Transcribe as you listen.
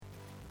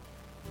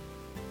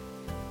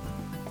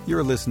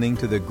You're listening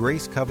to the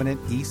Grace Covenant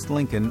East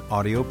Lincoln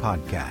audio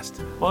podcast.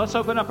 Well, let's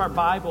open up our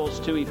Bibles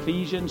to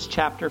Ephesians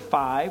chapter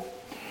 5.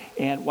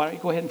 And why don't you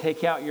go ahead and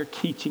take out your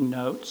teaching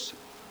notes.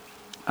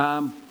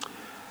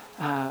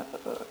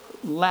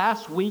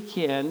 Last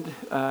weekend,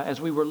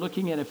 as we were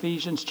looking at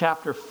Ephesians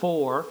chapter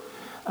 4,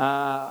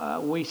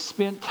 we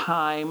spent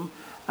time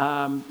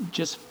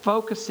just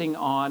focusing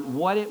on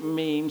what it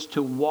means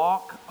to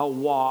walk a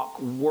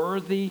walk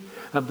worthy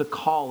of the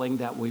calling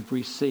that we've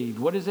received.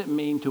 What does it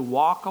mean to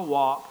walk a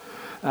walk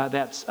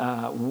that's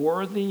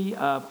worthy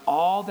of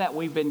all that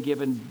we've been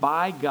given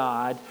by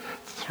God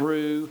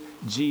through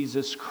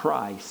Jesus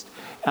Christ?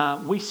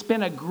 We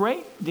spent a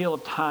great deal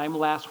of time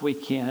last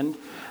weekend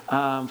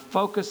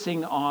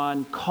focusing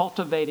on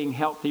cultivating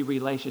healthy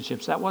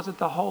relationships. That wasn't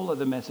the whole of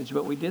the message,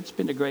 but we did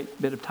spend a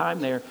great bit of time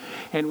there.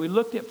 And we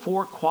looked at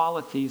 4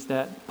 qualities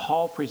that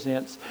Paul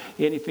presents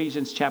in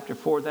Ephesians chapter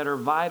 4 that are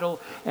vital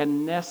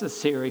and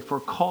necessary for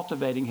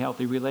cultivating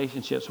healthy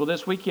relationships. Well,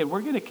 this weekend,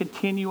 we're going to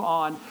continue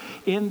on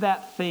in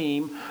that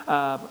theme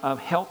of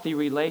healthy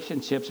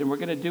relationships. And we're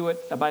going to do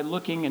it by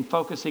looking and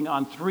focusing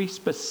on 3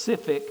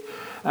 specific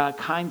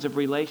kinds of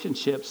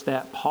relationships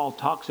that Paul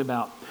talks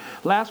about.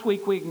 Last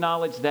week we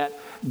acknowledged that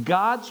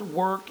God's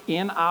work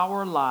in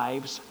our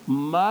lives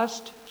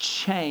must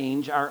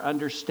change our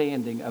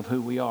understanding of who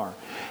we are.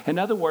 In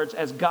other words,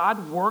 as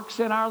God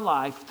works in our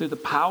life through the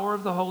power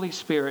of the Holy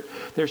Spirit,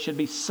 there should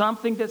be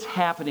something that's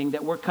happening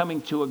that we're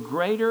coming to a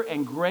greater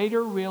and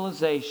greater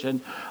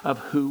realization of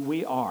who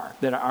we are,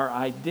 that our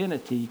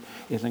identity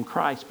is in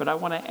Christ. But I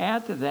want to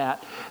add to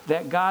that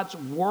God's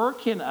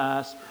work in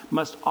us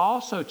must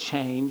also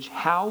change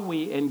how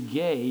we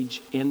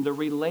engage in the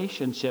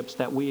relationships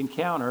that we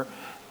encounter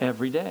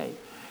every day.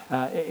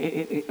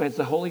 As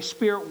the Holy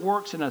Spirit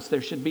works in us,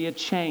 there should be a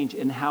change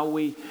in how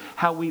we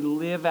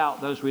live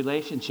out those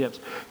relationships.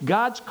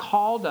 God's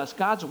called us,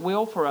 God's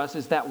will for us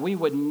is that we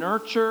would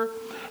nurture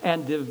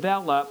and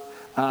develop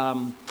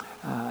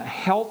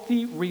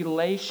healthy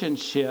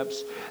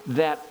relationships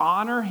that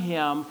honor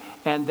Him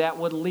and that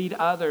would lead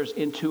others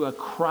into a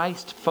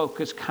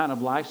Christ-focused kind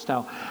of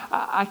lifestyle.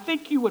 I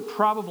think you would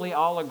probably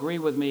all agree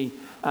with me.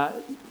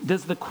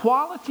 Does the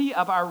quality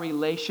of our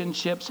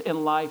relationships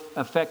in life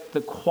affect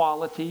the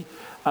quality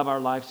of our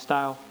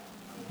lifestyle?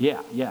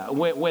 Yeah.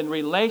 When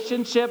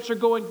relationships are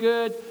going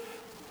good,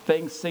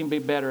 things seem to be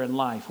better in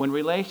life. When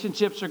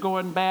relationships are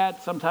going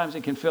bad, sometimes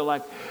it can feel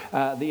like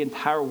the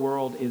entire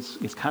world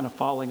is kind of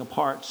falling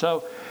apart.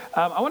 So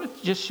I want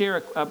to just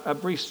share a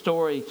brief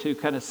story to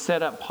kind of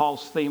set up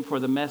Paul's theme for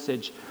the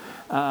message.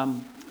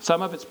 Some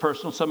of it's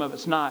personal, some of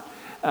it's not.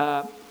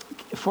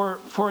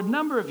 For a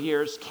number of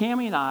years,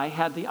 Cammie and I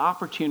had the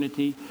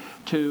opportunity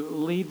to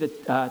lead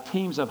the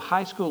teams of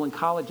high school and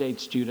college age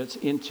students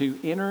into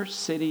inner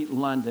city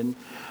London,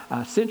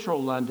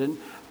 central London,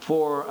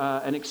 for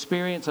an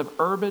experience of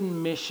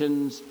urban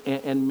missions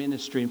and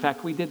ministry. In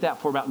fact, we did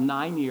that for about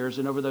 9 years,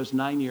 and over those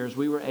 9 years,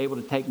 we were able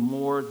to take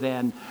more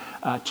than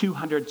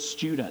 200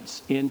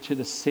 students into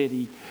the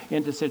city,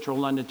 into central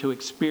London, to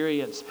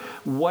experience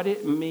what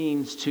it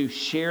means to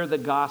share the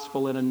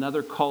gospel in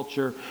another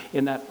culture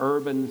in that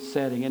urban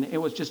setting. And it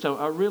was just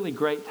a really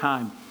great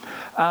time.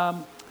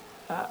 On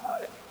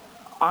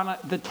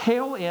the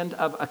tail end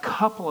of a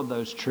couple of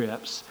those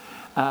trips,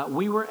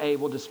 we were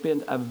able to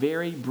spend a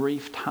very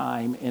brief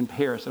time in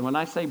Paris. And when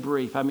I say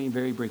brief, I mean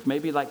very brief,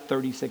 maybe like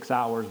 36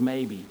 hours,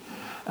 maybe.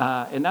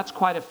 And that's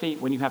quite a feat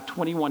when you have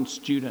 21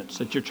 students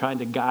that you're trying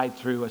to guide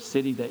through a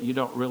city that you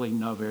don't really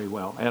know very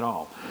well at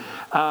all.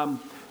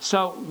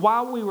 So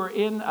while we were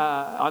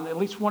on at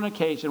least one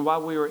occasion,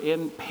 while we were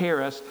in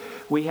Paris,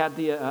 we had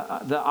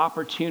the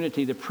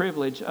opportunity, the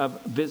privilege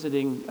of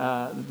visiting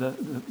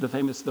the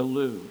famous the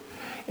Louvre.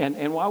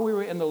 And while we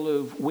were in the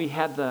Louvre, we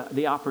had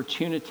the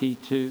opportunity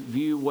to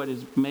view what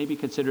is maybe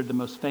considered the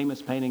most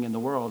famous painting in the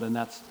world, and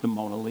that's the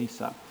Mona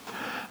Lisa.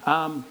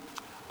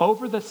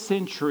 Over the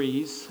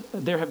centuries,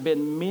 there have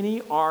been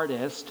many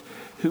artists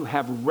who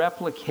have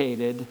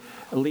replicated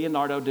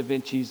Leonardo da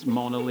Vinci's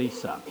Mona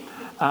Lisa.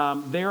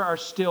 There are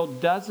still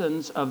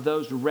dozens of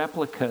those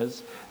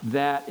replicas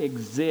that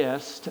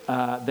exist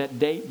that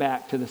date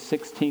back to the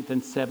 16th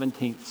and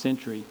 17th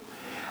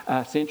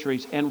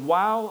centuries. And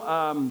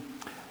while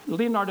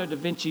Leonardo da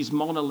Vinci's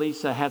Mona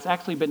Lisa has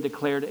actually been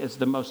declared as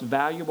the most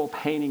valuable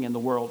painting in the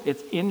world,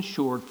 it's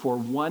insured for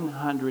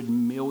 $100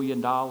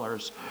 million.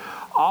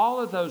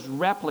 All of those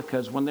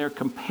replicas, when they're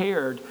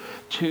compared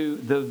to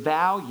the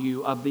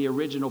value of the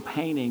original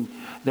painting,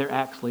 they're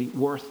actually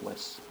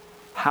worthless.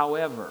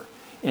 However,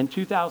 in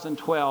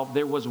 2012,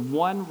 there was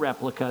one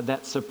replica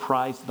that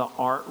surprised the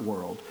art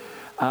world.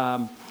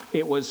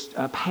 It was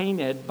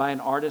painted by an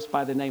artist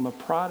by the name of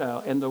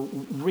Prado, and the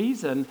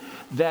reason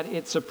that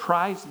it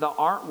surprised the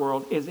art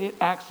world is it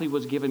actually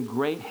was given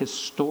great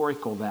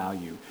historical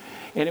value.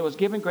 And it was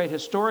given great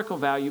historical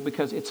value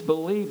because it's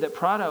believed that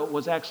Prado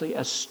was actually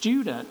a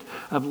student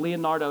of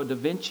Leonardo da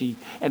Vinci,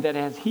 and that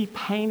as he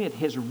painted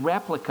his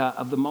replica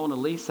of the Mona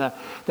Lisa,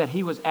 that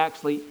he was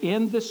actually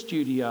in the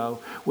studio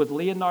with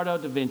Leonardo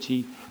da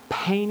Vinci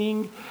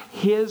painting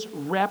his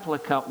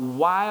replica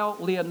while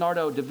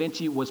Leonardo da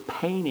Vinci was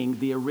painting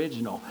the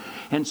original.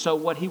 And so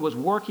what he was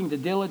working to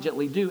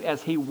diligently do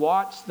as he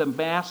watched the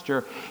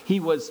master, he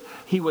was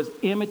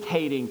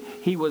imitating,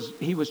 he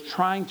was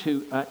trying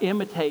to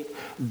imitate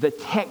the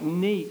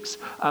techniques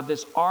of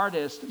this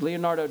artist,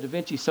 Leonardo da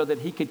Vinci, so that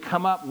he could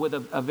come up with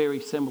a very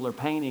similar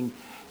painting.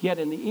 Yet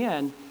in the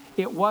end,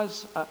 it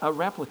was a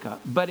replica,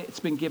 but it's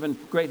been given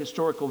great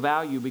historical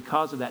value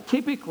because of that.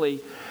 Typically,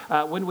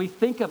 when we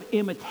think of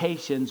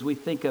imitations, we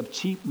think of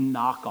cheap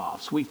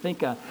knockoffs. We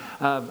think of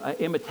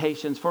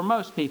imitations for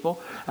most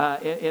people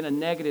in a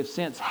negative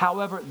sense.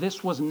 However,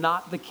 this was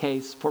not the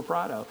case for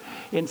Prado.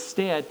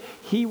 Instead,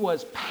 he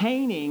was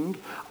painting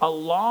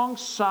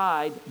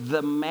alongside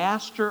the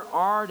master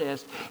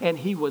artist, and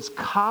he was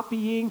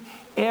copying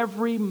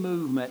every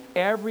movement,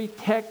 every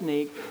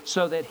technique,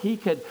 so that he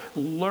could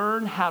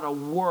learn how to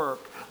work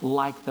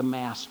like the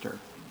master.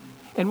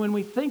 And when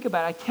we think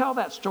about it, I tell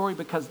that story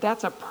because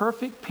that's a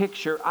perfect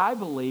picture, I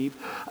believe,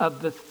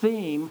 of the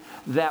theme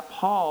that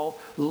Paul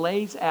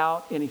lays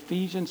out in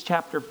Ephesians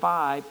chapter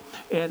 5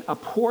 and a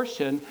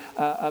portion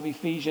of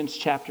Ephesians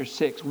chapter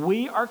 6.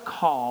 We are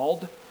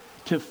called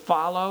to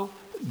follow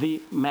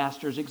the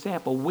master's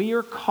example. We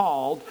are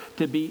called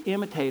to be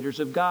imitators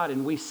of God,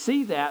 and we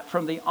see that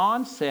from the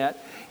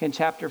onset in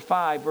chapter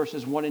 5,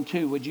 verses 1 and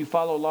 2. Would you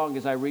follow along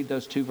as I read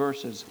those two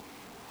verses?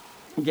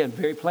 Again,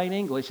 very plain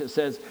English. It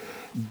says,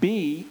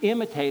 "Be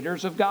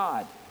imitators of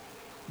God.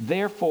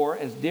 Therefore,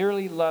 as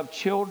dearly loved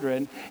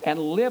children, and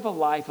live a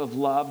life of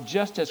love,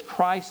 just as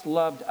Christ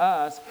loved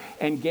us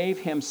and gave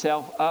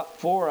himself up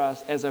for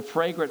us as a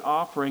fragrant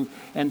offering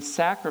and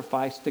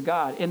sacrifice to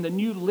God." In the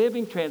New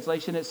Living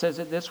Translation, it says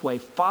it this way: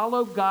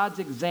 "Follow God's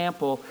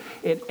example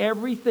in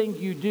everything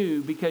you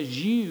do,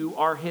 because you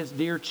are his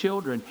dear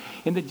children."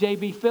 In the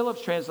J.B.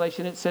 Phillips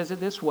translation, it says it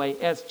this way: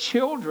 "As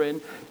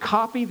children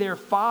copy their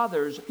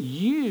fathers,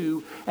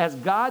 you, as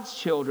God's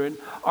children,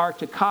 are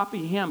to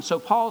copy him." So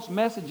Paul's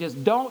message is,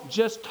 don't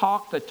just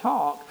talk the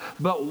talk,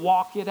 but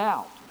walk it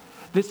out.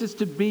 This is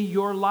to be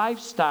your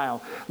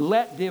lifestyle.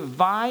 Let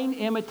divine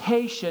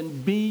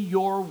imitation be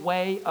your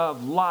way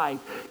of life.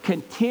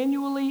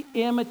 Continually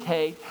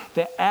imitate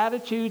the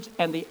attitudes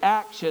and the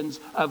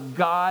actions of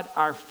God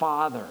our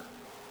Father.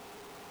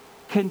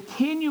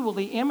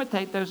 Continually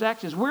imitate those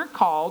actions. We're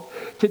called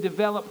to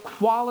develop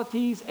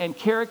qualities and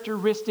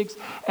characteristics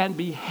and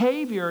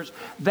behaviors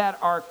that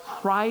are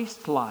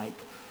Christ-like.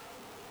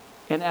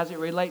 And as it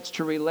relates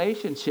to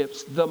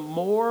relationships, the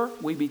more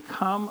we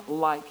become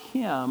like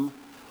him,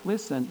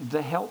 listen,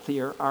 the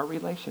healthier our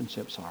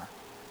relationships are.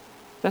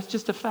 That's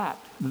just a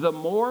fact. The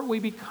more we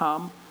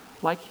become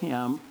like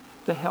him,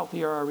 the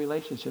healthier our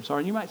relationships are.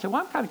 And you might say,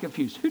 well, I'm kind of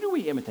confused. Who do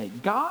we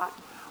imitate? God,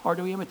 or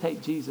do we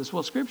imitate Jesus?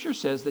 Well, Scripture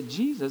says that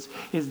Jesus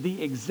is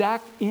the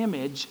exact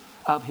image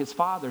of his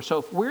Father. So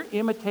if we're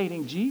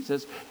imitating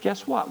Jesus,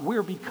 guess what?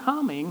 We're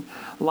becoming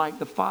like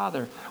the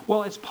Father.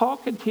 Well, as Paul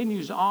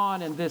continues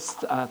on in this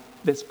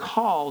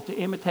call to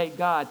imitate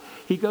God,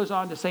 he goes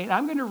on to say, and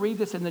I'm going to read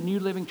this in the New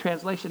Living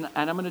Translation,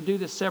 and I'm going to do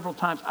this several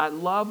times. I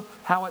love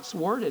how it's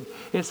worded.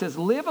 It says,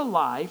 "Live a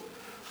life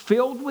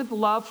filled with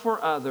love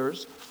for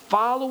others,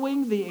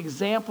 following the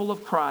example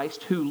of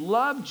Christ, who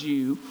loved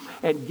you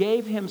and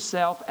gave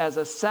himself as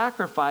a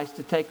sacrifice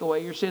to take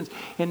away your sins."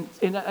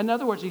 In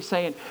other words, he's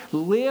saying,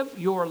 live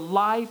your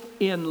life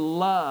in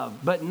love,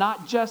 but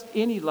not just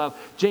any love.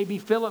 J.B.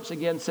 Phillips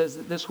again says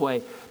it this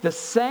way: "The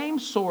same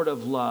sort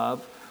of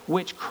love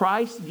which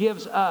Christ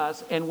gives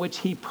us and which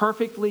he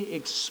perfectly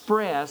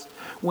expressed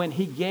when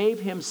he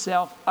gave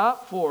himself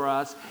up for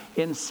us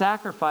in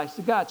sacrifice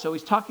to God." So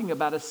he's talking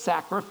about a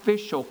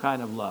sacrificial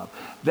kind of love.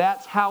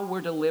 That's how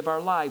we're to live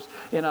our lives,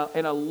 in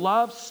a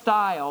love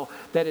style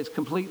that is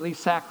completely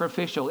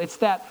sacrificial. It's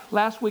that,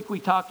 last week we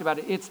talked about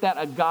it, it's that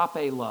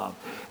agape love.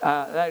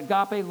 That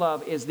agape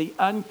love is the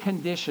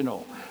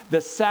unconditional,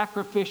 the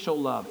sacrificial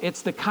love.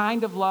 It's the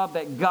kind of love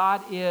that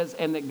God is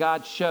and that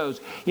God shows.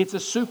 It's a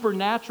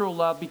supernatural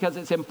love because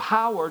it's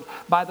empowered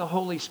by the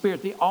Holy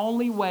Spirit. The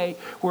only way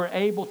we're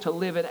able to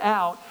live it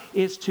out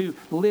is to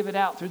live it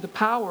out through the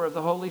power of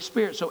the Holy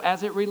Spirit. So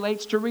as it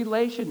relates to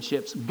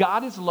relationships,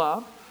 God is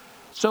love.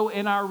 So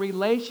in our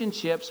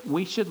relationships,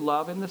 we should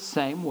love in the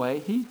same way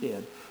he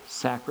did,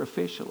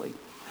 sacrificially.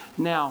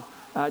 Now,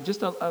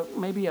 just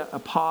maybe a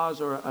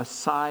pause or a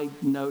side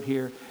note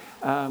here.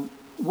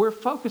 We're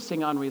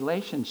focusing on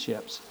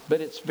relationships,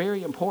 but it's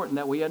very important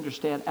that we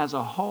understand as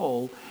a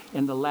whole,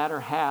 in the latter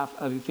half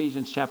of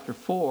Ephesians chapter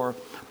 4,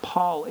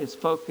 Paul is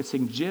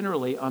focusing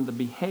generally on the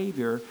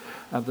behavior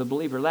of the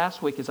believer.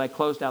 Last week, as I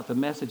closed out the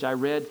message, I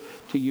read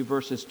to you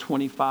verses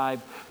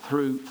 25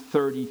 through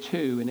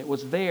 32, and it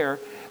was there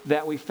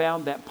that we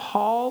found that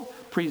Paul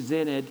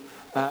presented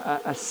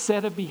a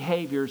set of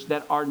behaviors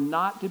that are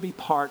not to be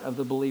part of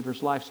the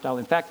believer's lifestyle.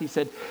 In fact, he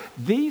said,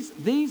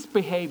 these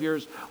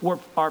behaviors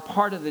are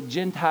part of the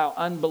Gentile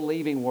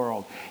unbelieving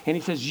world. And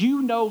he says,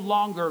 you no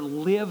longer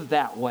live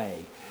that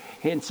way.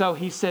 And so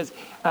he says,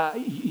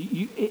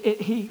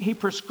 he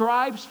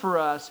prescribes for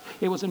us,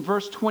 it was in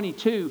verse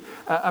 22,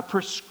 a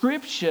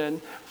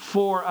prescription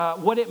for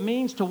what it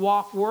means to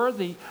walk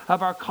worthy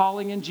of our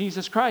calling in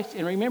Jesus Christ.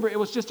 And remember, it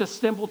was just a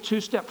simple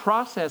two-step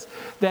process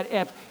that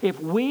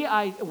if we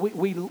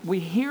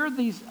hear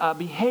these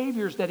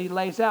behaviors that he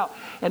lays out,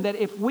 and that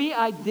if we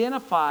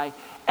identify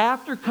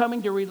after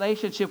coming to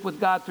relationship with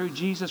God through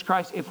Jesus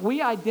Christ, if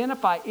we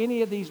identify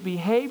any of these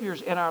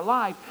behaviors in our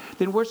life,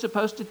 then we're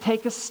supposed to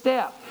take a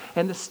step.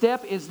 And the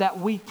step is that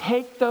we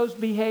take those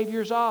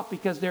behaviors off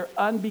because they're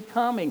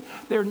unbecoming.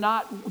 They're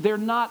not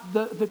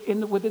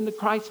within the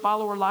Christ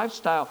follower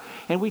lifestyle.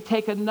 And we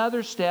take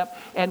another step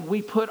and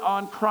we put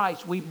on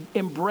Christ. We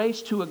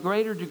embrace to a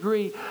greater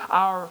degree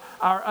our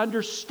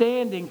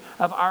understanding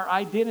of our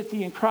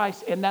identity in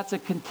Christ. And that's a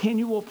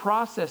continual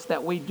process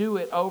that we do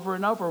it over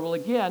and over. Well,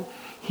 again,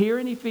 here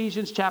in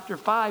Ephesians chapter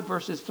 5,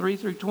 verses 3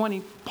 through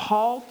 20,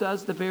 Paul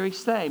does the very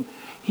same.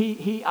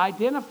 He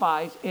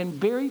identifies in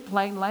very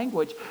plain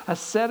language a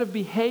set of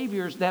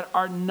behaviors that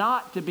are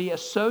not to be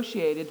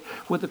associated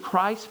with the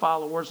Christ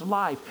follower's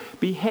life.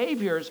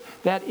 Behaviors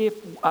that if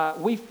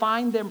we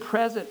find them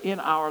present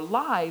in our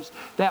lives,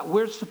 that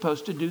we're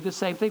supposed to do the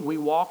same thing. We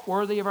walk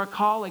worthy of our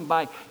calling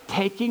by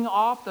taking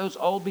off those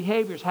old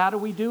behaviors. How do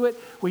we do it?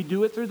 We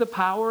do it through the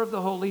power of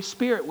the Holy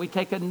Spirit. We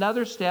take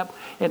another step,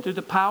 and through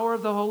the power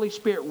of the Holy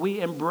Spirit, we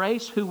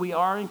embrace who we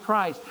are in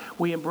Christ.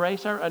 We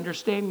embrace our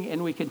understanding,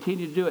 and we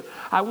continue to do it.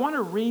 I want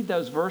to read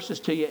those verses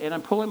to you, and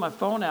I'm pulling my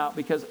phone out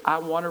because I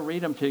want to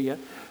read them to you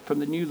from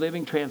the New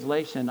Living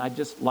Translation. I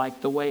just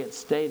like the way it's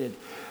stated.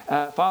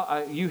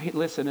 You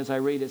listen as I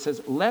read. It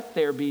says, "Let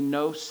there be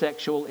no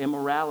sexual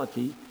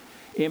immorality,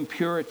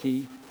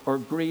 impurity, or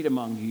greed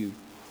among you.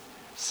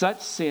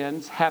 Such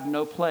sins have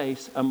no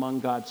place among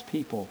God's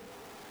people.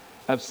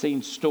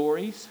 Obscene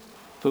stories,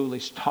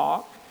 foolish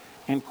talk,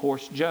 and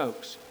coarse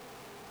jokes.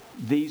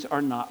 These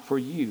are not for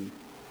you.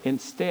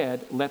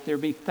 Instead, let there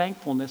be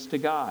thankfulness to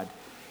God.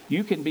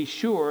 You can be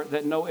sure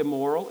that no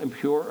immoral,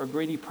 impure, or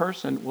greedy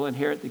person will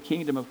inherit the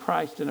kingdom of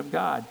Christ and of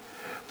God.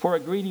 For a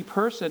greedy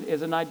person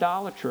is an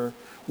idolater,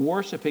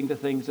 worshiping the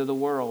things of the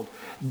world.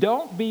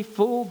 Don't be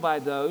fooled by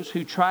those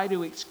who try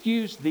to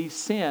excuse these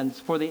sins,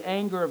 for the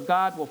anger of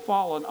God will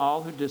fall on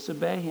all who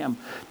disobey him.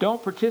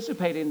 Don't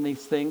participate in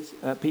these things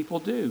people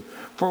do.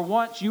 For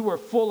once you were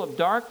full of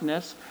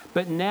darkness,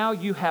 but now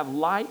you have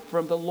light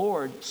from the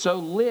Lord. So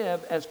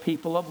live as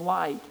people of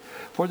light.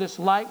 For this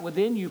light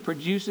within you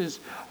produces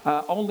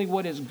only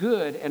what is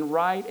good and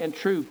right and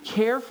true.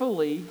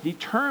 Carefully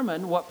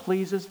determine what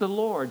pleases the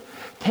Lord.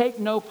 Take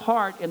no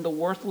part in the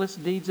worthless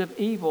deeds of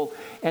evil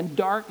and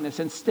darkness.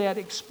 Instead,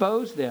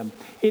 expose them.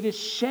 It is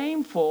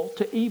shameful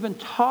to even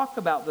talk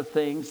about the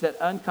things that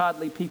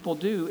ungodly people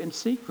do in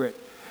secret.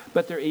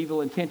 But their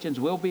evil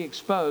intentions will be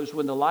exposed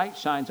when the light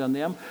shines on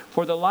them.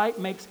 For the light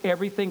makes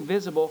everything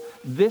visible.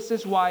 This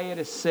is why it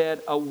is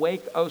said,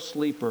 "Awake, O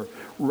sleeper,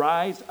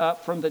 rise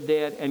up from the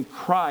dead, and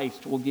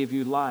Christ will give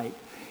you light."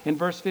 In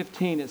verse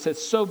 15 it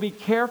says, "So be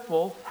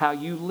careful how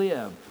you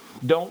live.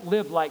 Don't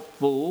live like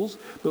fools,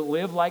 but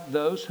live like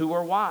those who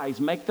are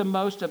wise. Make the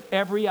most of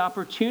every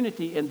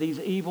opportunity in these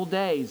evil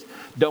days.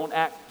 Don't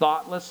act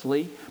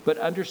thoughtlessly, but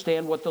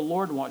understand what the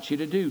Lord wants you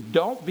to do.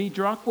 Don't be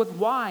drunk with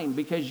wine,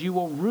 because you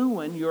will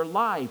ruin your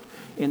life.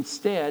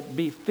 Instead,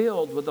 be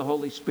filled with the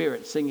Holy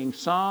Spirit, singing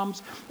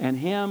psalms and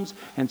hymns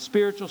and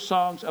spiritual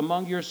songs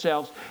among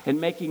yourselves,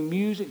 and making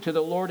music to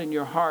the Lord in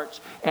your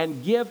hearts.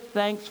 And give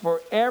thanks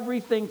for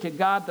everything to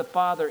God the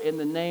Father in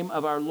the name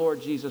of our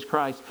Lord Jesus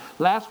Christ."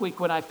 Last week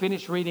when I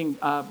finished reading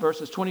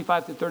verses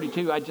 25 to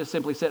 32, I just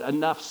simply said,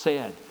 "Enough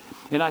said."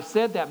 And I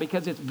said that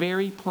because it's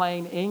very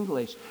plain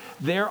English.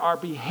 There are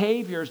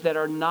behaviors that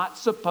are not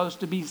supposed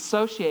to be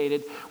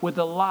associated with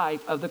the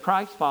life of the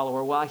Christ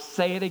follower. Well, I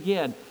say it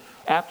again.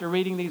 After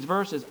reading these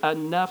verses,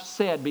 enough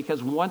said,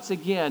 because once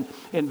again,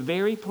 in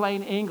very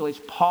plain English,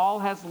 Paul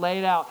has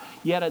laid out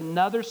yet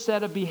another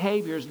set of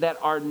behaviors that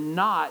are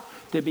not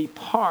to be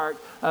part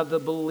of the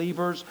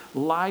believer's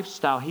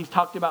lifestyle. He's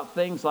talked about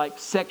things like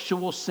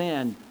sexual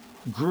sin,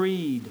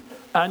 greed,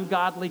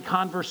 ungodly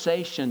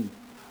conversation,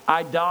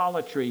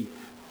 idolatry,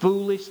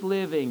 foolish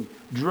living,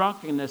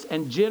 drunkenness,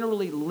 and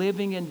generally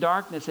living in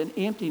darkness and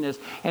emptiness.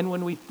 And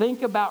when we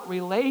think about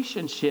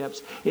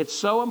relationships, it's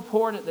so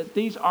important that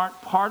these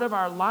aren't part of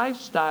our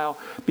lifestyle,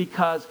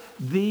 because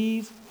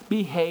these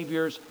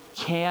behaviors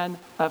can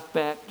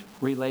affect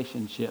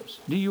relationships.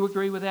 Do you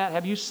agree with that?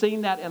 Have you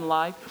seen that in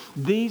life?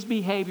 These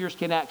behaviors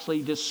can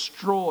actually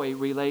destroy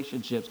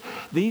relationships.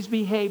 These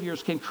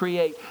behaviors can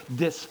create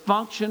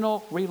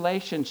dysfunctional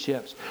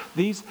relationships.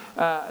 These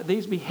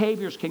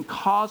behaviors can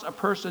cause a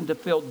person to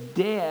feel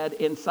dead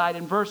inside.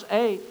 In verse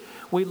 8,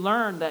 we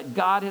learn that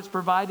God has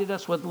provided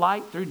us with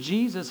light through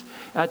Jesus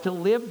to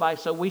live by.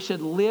 So we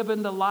should live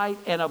in the light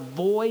and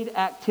avoid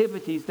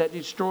activities that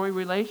destroy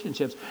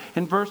relationships.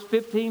 In verse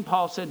 15,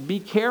 Paul said, be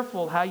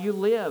careful how you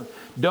live.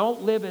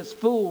 Don't live as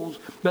fools,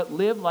 but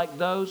live like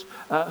those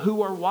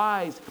who are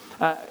wise.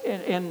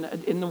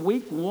 In the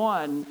week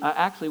 1,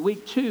 actually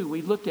week 2,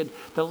 we looked at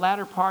the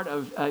latter part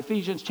of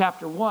Ephesians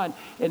chapter 1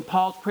 in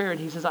Paul's prayer. And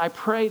he says, I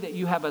pray that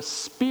you have a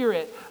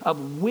spirit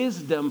of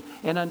wisdom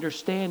and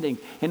understanding.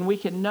 And we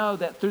can know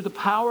that through the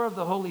power of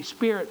the Holy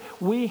Spirit,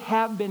 we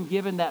have been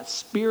given that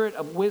spirit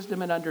of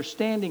wisdom and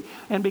understanding.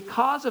 And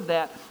because of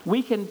that,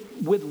 we can,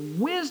 with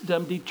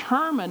wisdom,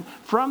 determine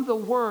from the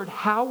Word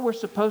how we're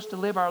supposed to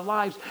live our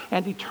lives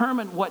and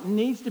determine what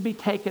needs to be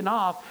taken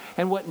off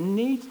and what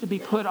needs to be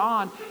put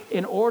on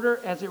in order,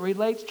 as it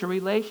relates to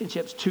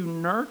relationships, to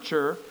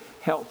nurture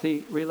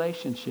healthy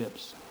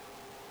relationships.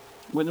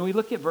 When we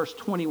look at verse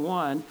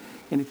 21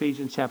 in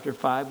Ephesians chapter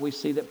 5, we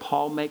see that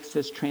Paul makes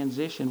this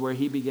transition where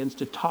he begins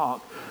to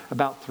talk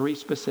about 3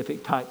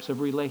 specific types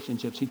of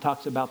relationships. He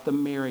talks about the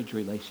marriage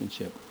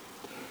relationship.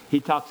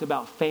 He talks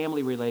about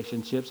family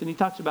relationships, and he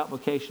talks about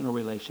vocational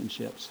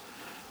relationships.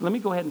 Let me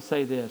go ahead and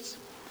say this.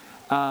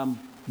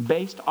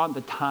 Based on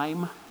the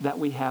time that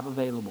we have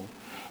available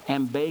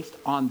and based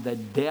on the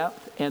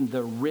depth and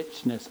the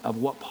richness of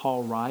what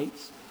Paul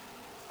writes,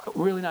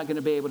 we're really not going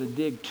to be able to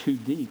dig too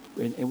deep.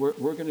 And we're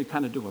going to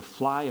kind of do a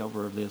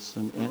flyover of this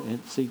and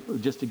see,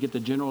 just to get the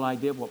general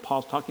idea of what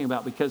Paul's talking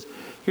about. Because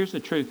here's the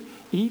truth.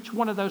 Each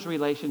one of those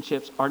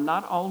relationships are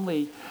not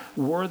only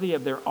worthy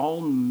of their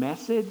own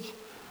message,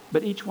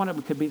 but each one of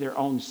them could be their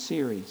own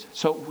series.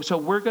 So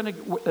we're going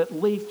to at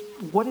least,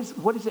 what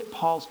is it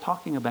Paul's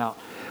talking about?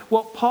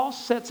 Well, Paul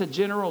sets a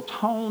general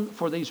tone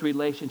for these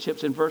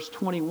relationships in verse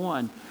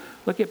 21.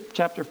 Look at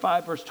chapter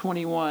 5, verse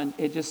 21.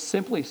 It just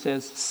simply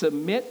says,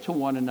 submit to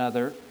one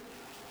another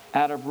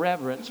out of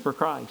reverence for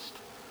Christ.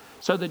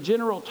 So the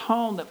general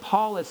tone that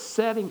Paul is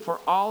setting for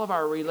all of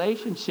our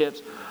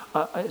relationships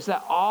is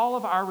that all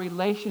of our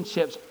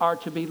relationships are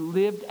to be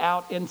lived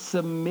out in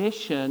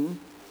submission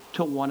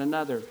to one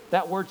another.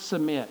 That word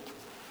submit,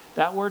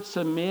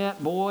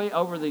 boy,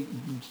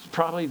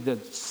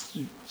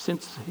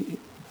 since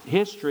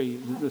history,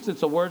 since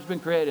the word's been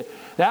created,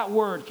 that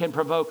word can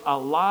provoke a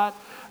lot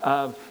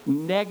of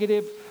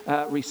negative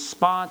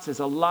responses,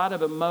 a lot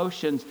of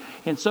emotions.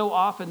 And so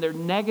often they're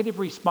negative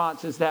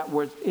responses that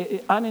were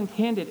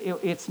unintended.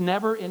 It's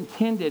never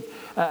intended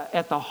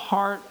at the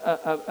heart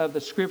of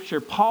the Scripture.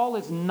 Paul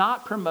is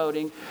not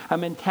promoting a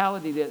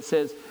mentality that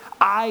says,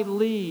 I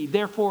lead,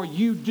 therefore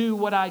you do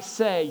what I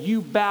say.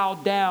 You bow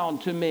down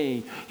to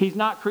me. He's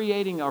not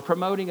creating or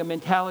promoting a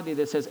mentality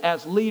that says,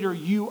 as leader,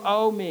 you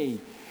owe me.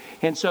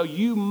 And so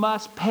you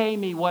must pay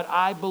me what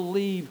I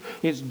believe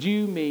is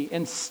due me.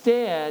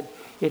 Instead,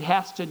 it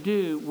has to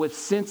do with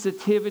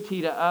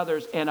sensitivity to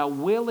others and a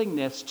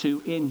willingness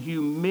to, in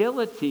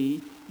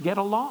humility, get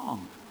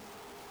along.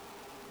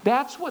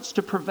 That's what's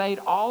to pervade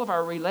all of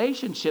our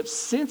relationships,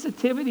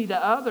 sensitivity to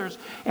others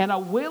and a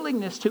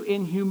willingness to,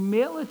 in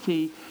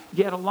humility,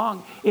 get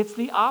along. It's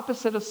the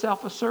opposite of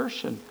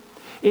self-assertion.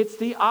 It's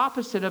the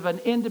opposite of an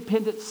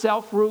independent,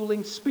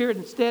 self-ruling spirit.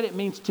 Instead, it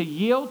means to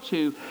yield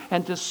to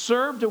and to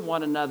serve to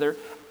one another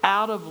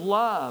out of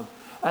love.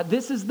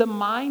 This is the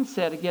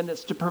mindset, again,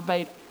 that's to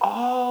pervade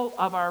all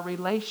of our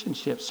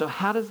relationships. So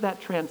how does that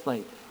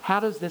translate? How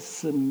does this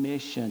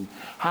submission,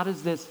 how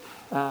does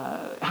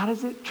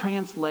it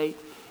translate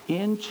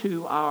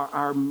into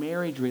our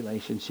marriage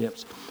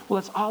relationships? Well,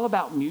 it's all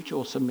about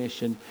mutual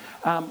submission.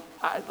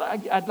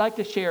 I'd like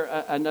to share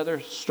another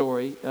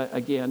story.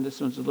 Again,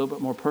 this one's a little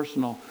bit more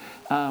personal.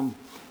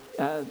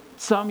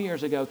 Some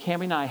years ago,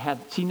 Cammie and I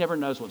she never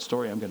knows what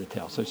story I'm going to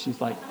tell. So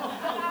she's like,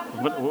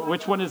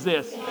 which one is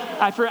this?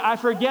 I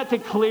forget to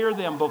clear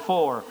them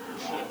before.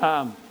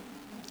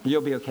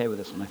 You'll be okay with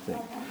this one, I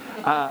think.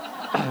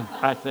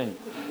 I think.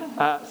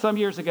 Some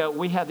years ago,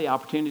 we had the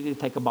opportunity to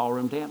take a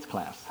ballroom dance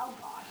class.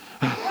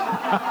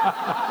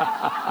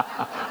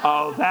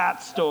 Oh,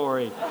 that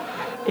story.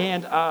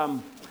 And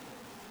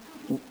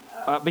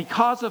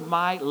because of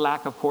my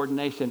lack of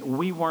coordination,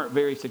 we weren't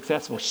very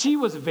successful. She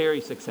was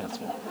very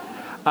successful.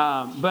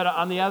 But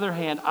on the other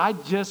hand, I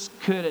just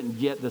couldn't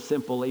get the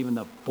simple, even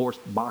the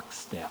forced box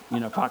step,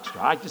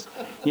 foxtrot. I just,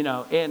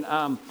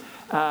 and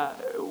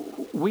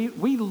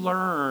we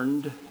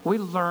learned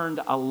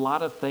a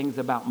lot of things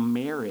about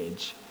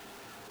marriage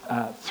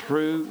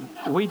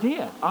we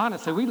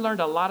learned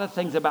a lot of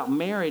things about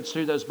marriage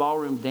through those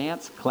ballroom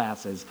dance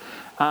classes.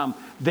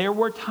 There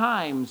were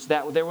times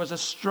that there was a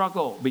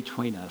struggle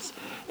between us,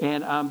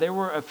 and there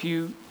were a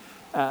few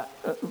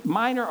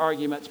minor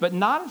arguments, but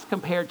not as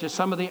compared to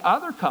some of the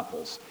other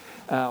couples.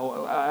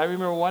 I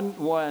remember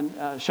one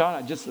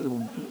Shauna just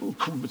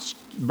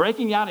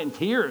breaking out in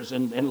tears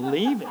and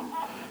leaving.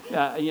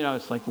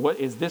 It's like, what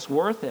is this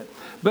worth it?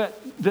 But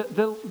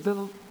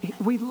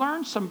we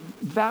learned some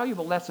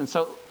valuable lessons.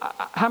 So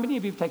how many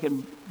of you have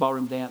taken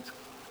ballroom dance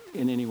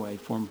in any way,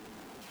 form?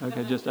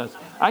 Okay, just us.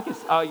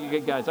 You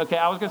good guys. Okay,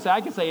 I was going to say,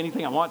 I can say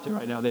anything I want to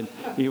right now, then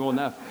you will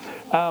know.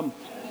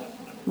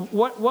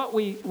 what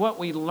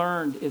we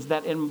learned is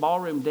that in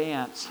ballroom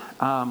dance,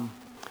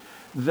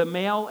 the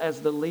male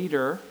as the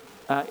leader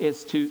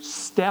is to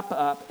step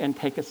up and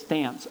take a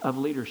stance of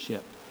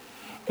leadership.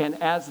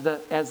 And as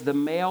the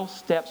male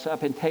steps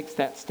up and takes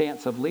that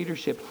stance of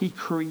leadership, he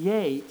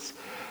creates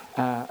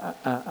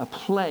a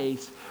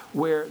place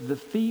where the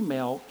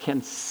female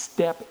can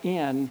step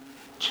in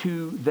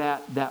to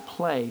that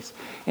place.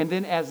 And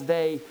then as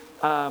they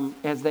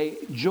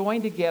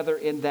join together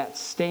in that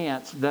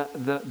stance,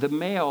 the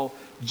male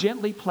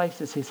gently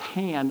places his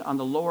hand on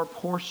the lower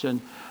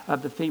portion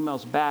of the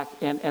female's back.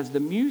 And as the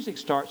music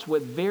starts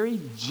with very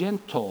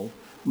gentle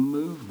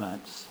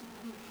movements,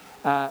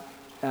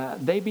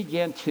 they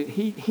begin to,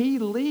 he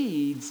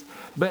leads,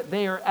 but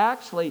they are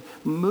actually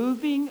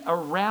moving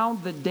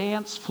around the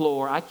dance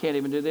floor. I can't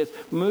even do this.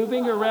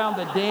 Moving around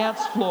the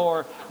dance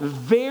floor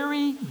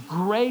very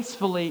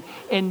gracefully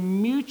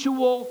in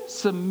mutual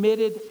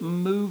submitted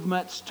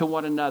movements to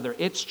one another.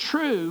 It's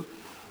true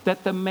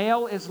that the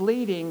male is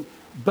leading,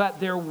 but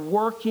they're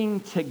working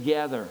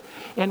together.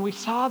 And we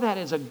saw that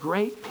as a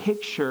great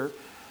picture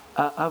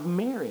of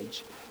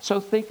marriage. So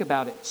think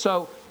about it.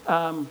 So,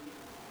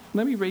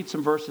 let me read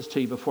some verses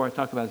to you before I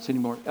talk about this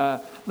anymore.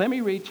 Let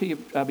me read to you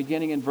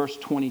beginning in verse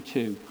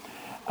 22.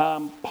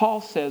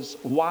 Paul says,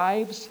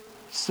 "Wives,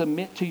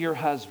 submit to your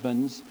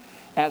husbands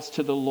as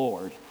to the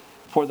Lord.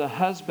 For the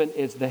husband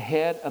is the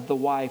head of the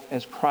wife,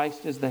 as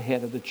Christ is the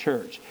head of the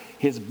church,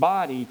 his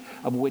body,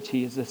 of which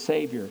he is the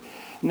Savior.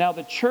 Now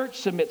the church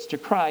submits to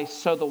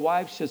Christ, so the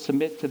wives should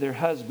submit to their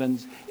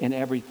husbands in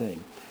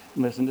everything."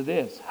 Listen to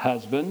this.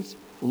 "Husbands,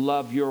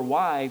 love your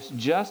wives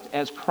just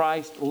as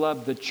Christ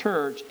loved the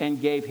church and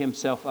gave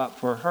himself up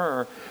for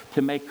her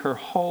to make her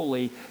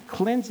holy,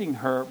 cleansing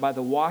her by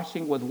the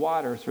washing with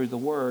water through the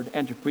word,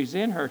 and to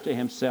present her to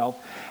himself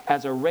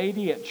as a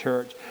radiant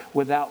church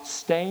without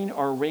stain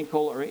or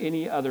wrinkle or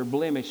any other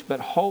blemish, but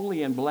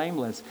holy and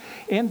blameless.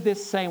 In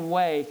this same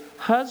way,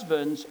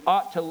 husbands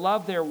ought to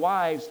love their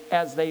wives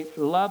as they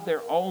love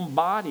their own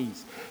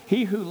bodies.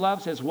 He who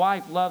loves his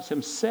wife loves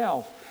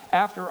himself.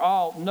 After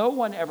all, no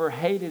one ever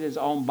hated his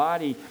own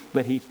body,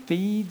 but he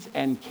feeds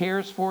and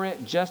cares for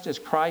it just as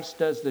Christ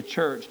does the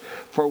church.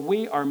 For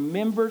we are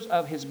members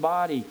of his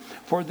body.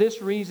 For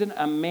this reason,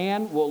 a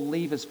man will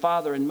leave his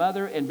father and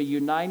mother and be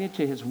united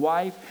to his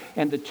wife,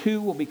 and the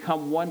two will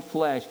become one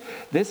flesh.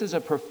 This is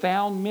a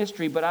profound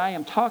mystery, but I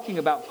am talking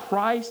about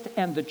Christ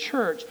and the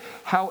church.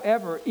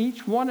 However,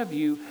 each one of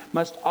you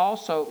must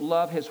also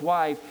love his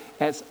wife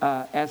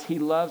as he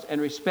loves and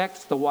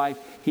respects the wife.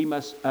 He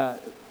must...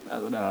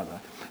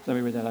 Let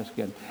me read that last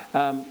again.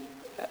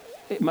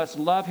 It must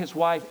love his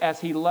wife as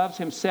he loves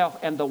himself,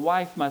 and the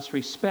wife must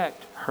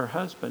respect her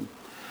husband."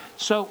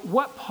 So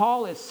what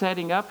Paul is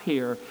setting up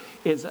here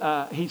is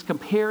he's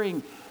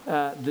comparing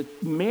the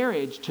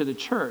marriage to the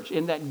church,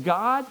 in that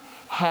God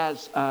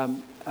has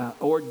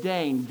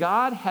ordained,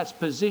 God has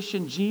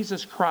positioned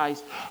Jesus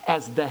Christ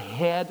as the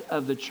head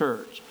of the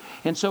church.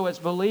 And so as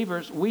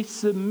believers, we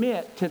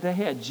submit to the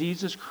head.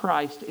 Jesus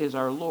Christ is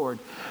our Lord.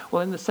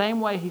 Well, in the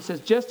same way, he says,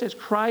 just as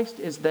Christ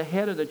is the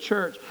head of the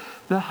church,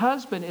 the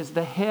husband is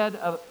the head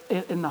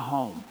in the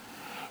home.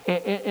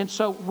 And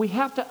so we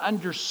have to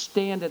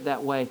understand it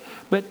that way.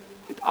 But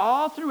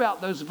all throughout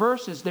those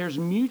verses, there's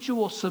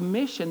mutual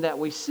submission that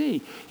we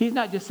see. He's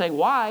not just saying,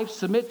 wives,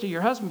 submit to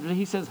your husbands, but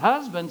he says,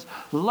 husbands,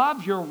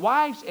 love your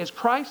wives as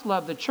Christ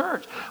loved the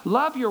church.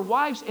 Love your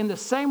wives in the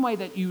same way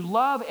that you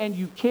love and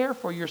you care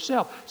for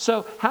yourself.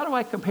 So how do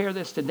I compare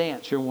this to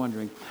dance, you're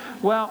wondering?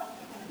 Well,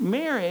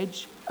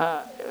 marriage,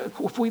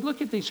 if we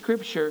look at the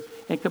scripture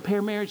and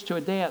compare marriage to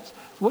a dance,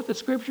 what the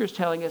scripture is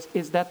telling us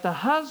is that the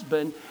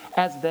husband,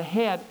 as the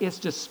head, is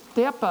to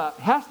step up,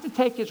 has to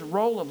take his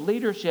role of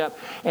leadership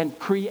and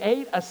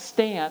create a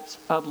stance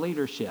of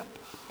leadership.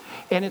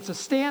 And it's a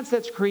stance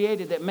that's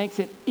created that makes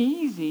it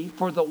easy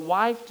for the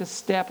wife to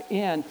step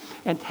in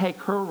and take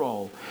her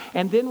role.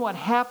 And then what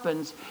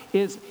happens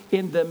is,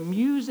 in the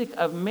music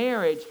of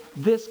marriage,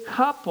 this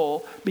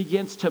couple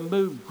begins to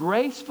move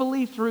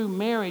gracefully through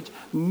marriage,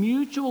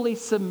 mutually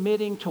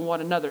submitting to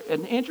one another.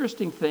 An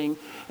interesting thing,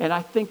 and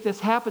I think this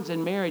happens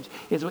in marriage,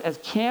 is as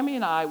Cammie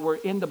and I were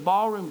in the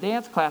ballroom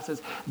dance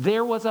classes,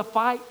 there was a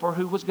fight for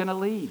who was going to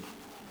lead.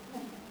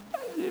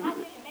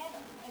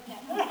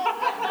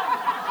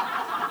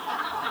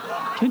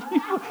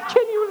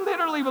 Can you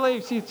literally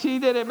believe she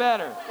did it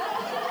better?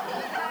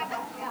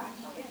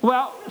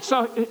 Well,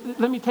 so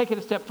let me take it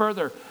a step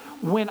further.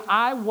 When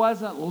I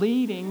wasn't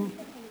leading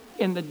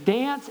in the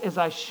dance as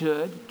I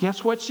should,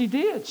 guess what she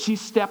did? She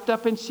stepped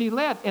up and she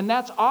led. And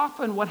that's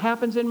often what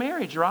happens in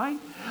marriage, right?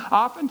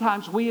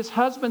 Oftentimes we as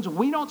husbands,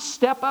 we don't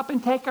step up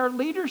and take our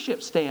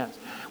leadership stance.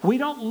 We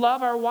don't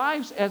love our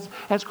wives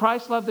as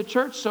Christ loved the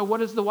church. So what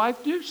does the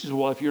wife do? She says,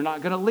 well, if you're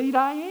not going to lead,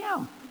 I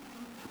am.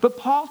 But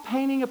Paul's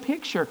painting a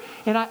picture.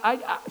 And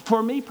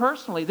for me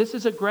personally, this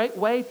is a great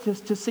way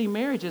to see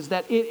marriage, is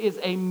that it is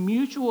a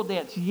mutual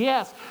dance.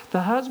 Yes,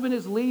 the husband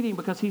is leading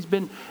because he's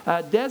been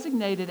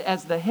designated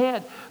as the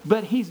head,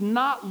 but he's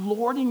not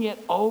lording it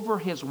over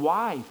his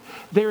wife.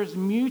 There is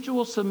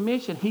mutual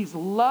submission. He's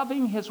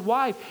loving his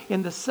wife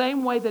in the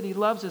same way that he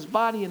loves his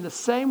body, in the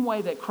same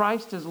way that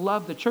Christ has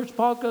loved the church.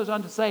 Paul goes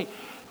on to say,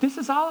 this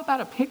is all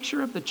about a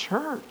picture of the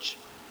church.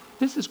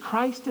 This is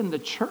Christ in the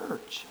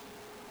church.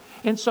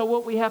 And so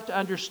what we have to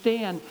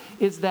understand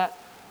is that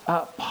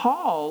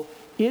Paul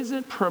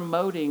isn't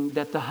promoting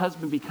that the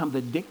husband become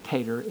the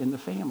dictator in the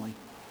family.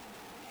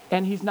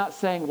 And he's not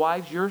saying,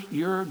 wives,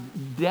 you're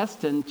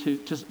destined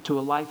to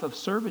a life of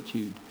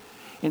servitude.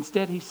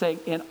 Instead, he's saying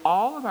in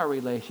all of our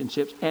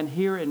relationships, and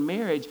here in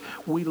marriage,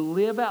 we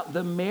live out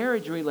the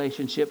marriage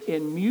relationship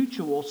in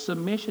mutual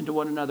submission to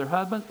one another.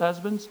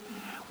 Husbands,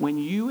 when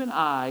you and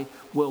I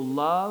will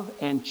love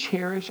and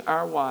cherish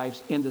our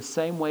wives in the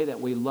same way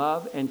that we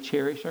love and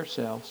cherish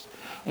ourselves,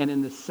 and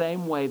in the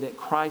same way that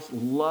Christ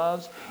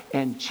loves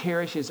and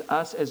cherishes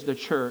us as the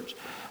church,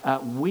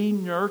 we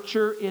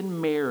nurture in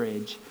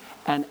marriage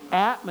an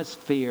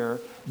atmosphere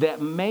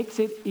that makes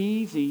it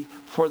easy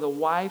for the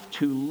wife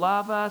to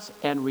love us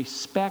and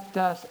respect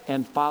us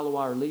and follow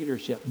our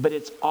leadership. But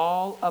it's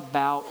all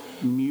about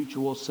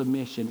mutual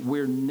submission.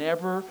 We're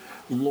never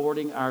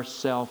lording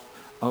ourselves.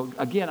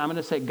 Again, I'm going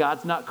to say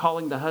God's not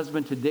calling the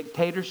husband to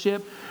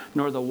dictatorship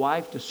nor the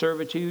wife to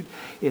servitude.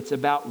 It's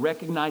about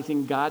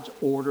recognizing God's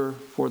order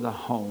for the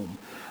home.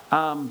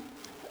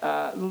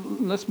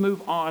 Let's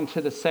move on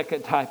to the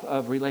second type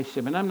of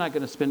relationship. And I'm not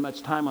going to spend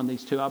much time on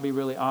these two. I'll be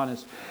really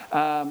honest.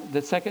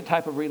 The second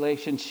type of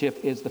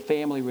relationship is the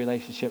family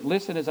relationship.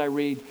 Listen as I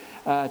read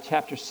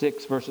chapter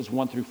 6, verses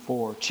 1 through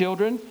 4.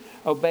 Children,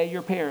 obey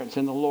your parents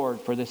in the Lord,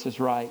 for this is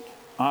right.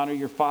 Honor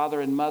your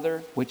father and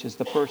mother, which is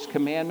the first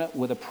commandment,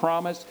 with a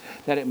promise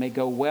that it may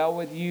go well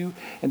with you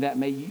and that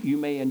you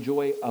may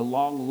enjoy a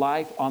long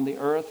life on the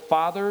earth.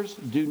 Fathers,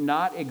 do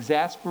not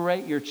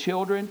exasperate your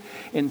children.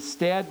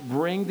 Instead,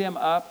 bring them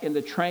up in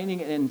the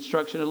training and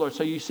instruction of the Lord.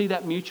 So you see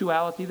that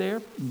mutuality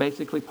there?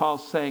 Basically,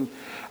 Paul's saying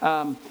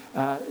to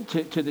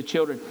the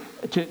children,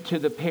 to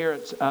the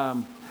parents,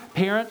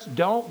 parents,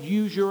 don't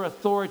use your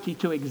authority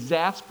to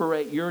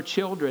exasperate your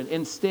children.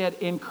 Instead,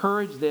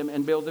 encourage them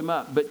and build them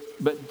up.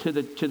 But to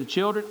the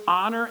children,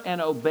 honor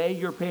and obey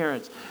your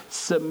parents.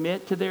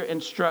 Submit to their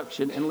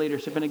instruction and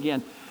leadership. And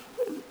again,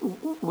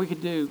 we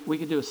could do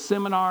a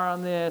seminar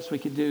on this. We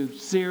could do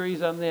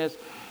series on this.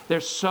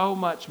 There's so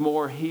much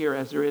more here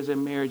as there is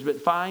in marriage.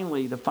 But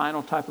finally, the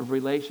final type of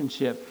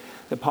relationship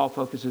that Paul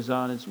focuses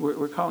on is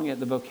we're calling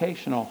it the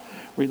vocational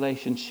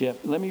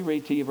relationship. Let me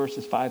read to you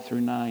verses 5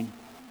 through 9.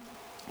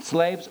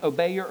 Slaves,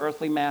 obey your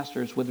earthly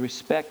masters with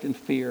respect and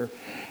fear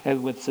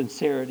and with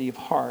sincerity of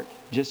heart,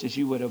 just as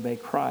you would obey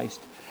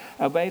Christ.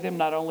 Obey them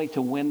not only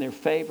to win their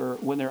favor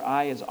when their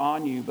eye is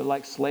on you, but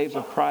like slaves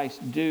of Christ,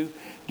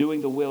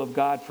 doing the will of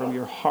God from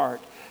your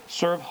heart.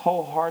 Serve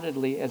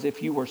wholeheartedly as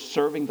if you were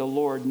serving the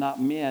Lord, not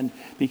men,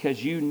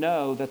 because you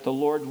know that the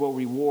Lord will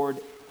reward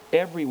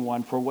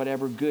everyone for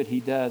whatever good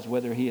he does,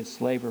 whether he is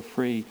slave or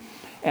free.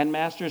 And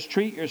masters,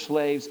 treat your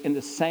slaves in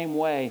the same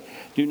way.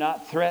 Do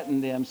not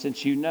threaten them,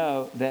 since you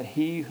know that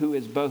he who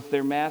is both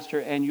their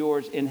master and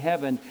yours in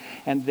heaven,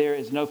 and there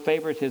is no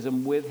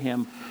favoritism with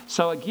him.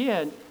 So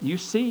again, you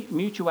see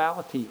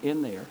mutuality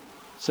in there,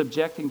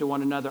 subjecting to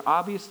one another.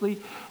 Obviously,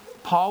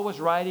 Paul was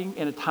writing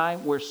in a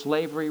time where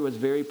slavery was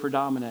very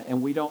predominant,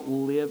 and we don't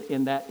live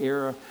in that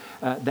era,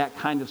 that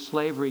kind of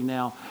slavery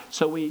now.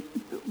 So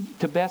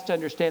to best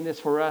understand this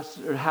for us,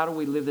 or how do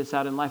we live this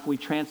out in life, we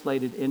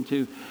translate it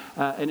into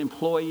an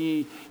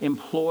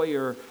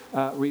employee-employer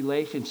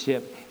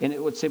relationship. And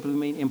it would simply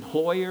mean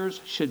employers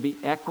should be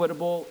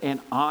equitable and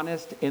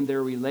honest in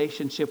their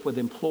relationship with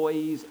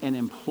employees, and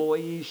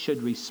employees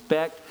should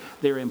respect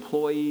their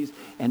employees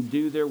and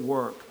do their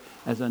work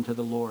as unto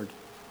the Lord.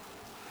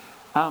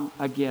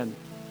 Again,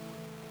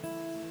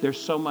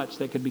 there's so much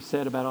that could be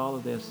said about all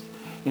of this.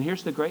 And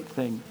here's the great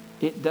thing.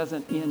 It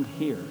doesn't end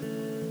here.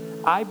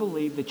 I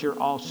believe that you're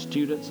all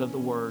students of the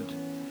Word,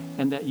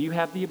 and that you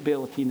have the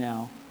ability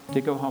now to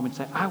go home and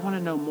say, I want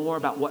to know more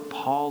about what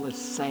Paul is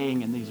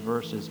saying in these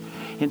verses.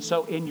 And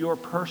so in your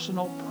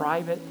personal,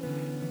 private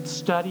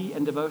study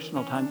and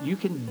devotional time, you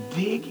can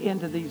dig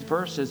into these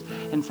verses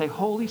and say,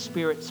 Holy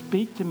Spirit,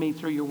 speak to me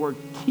through your Word.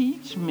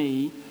 Teach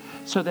me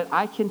so that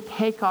I can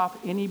take off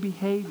any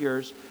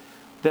behaviors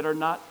that are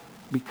not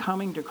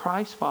becoming to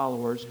Christ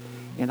followers,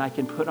 and I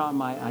can put on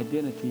my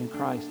identity in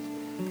Christ.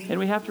 And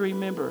we have to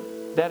remember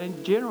that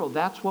in general,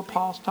 that's what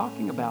Paul's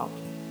talking about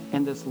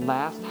in this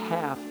last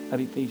half of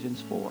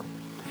Ephesians 4.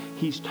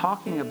 He's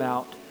talking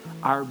about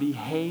our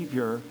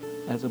behavior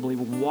as a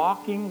believer,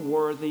 walking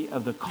worthy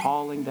of the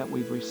calling that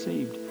we've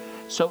received.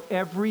 So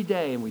every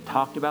day, and we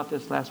talked about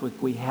this last week,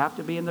 we have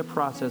to be in the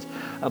process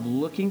of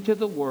looking to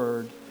the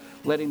Word,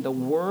 letting the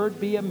Word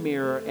be a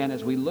mirror, and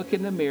as we look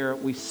in the mirror,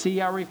 we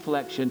see our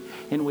reflection,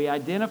 and we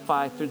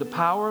identify through the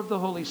power of the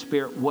Holy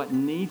Spirit what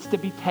needs to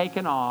be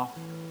taken off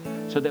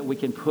so that we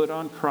can put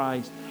on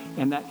Christ,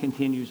 and that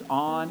continues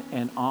on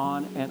and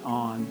on and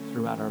on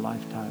throughout our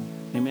lifetime.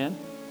 Amen?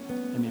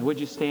 Amen. Would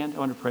you stand? I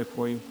want to pray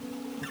for you.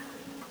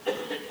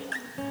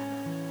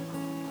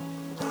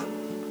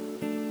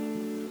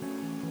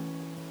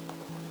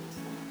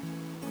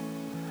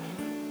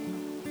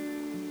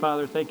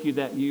 Father, thank you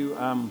that you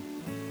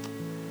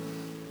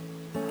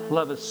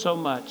love us so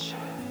much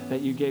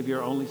that you gave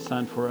your only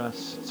Son for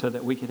us so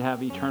that we could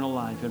have eternal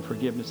life and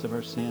forgiveness of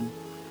our sin,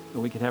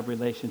 and we could have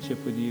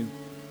relationship with you.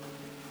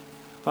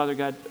 Father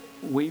God,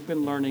 we've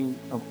been learning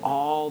of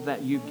all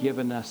that you've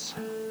given us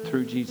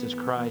through Jesus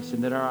Christ,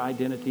 and that our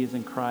identity is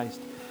in Christ.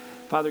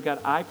 Father God,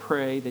 I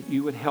pray that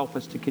you would help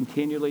us to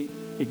continually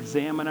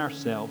examine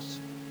ourselves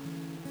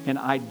and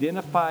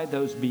identify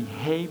those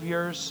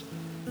behaviors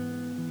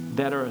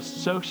that are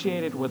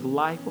associated with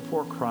life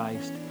before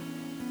Christ,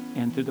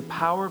 and through the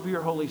power of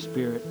your Holy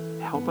Spirit,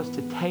 help us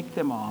to take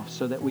them off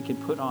so that we can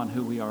put on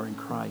who we are in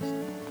Christ.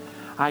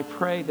 I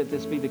pray that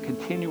this be the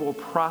continual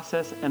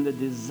process and the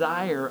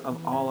desire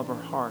of all of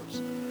our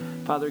hearts.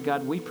 Father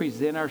God, we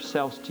present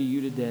ourselves to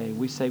you today.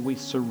 We say we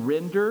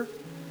surrender,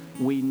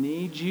 we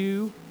need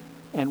you,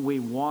 and we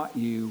want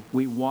you.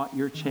 We want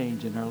your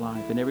change in our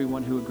life. And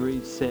everyone who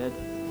agreed said,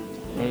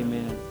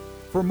 amen.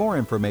 For more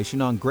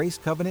information on Grace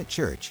Covenant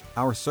Church,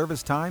 our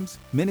service times,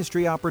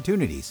 ministry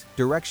opportunities,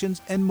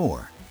 directions, and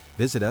more,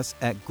 visit us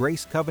at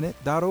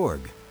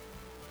gracecovenant.org.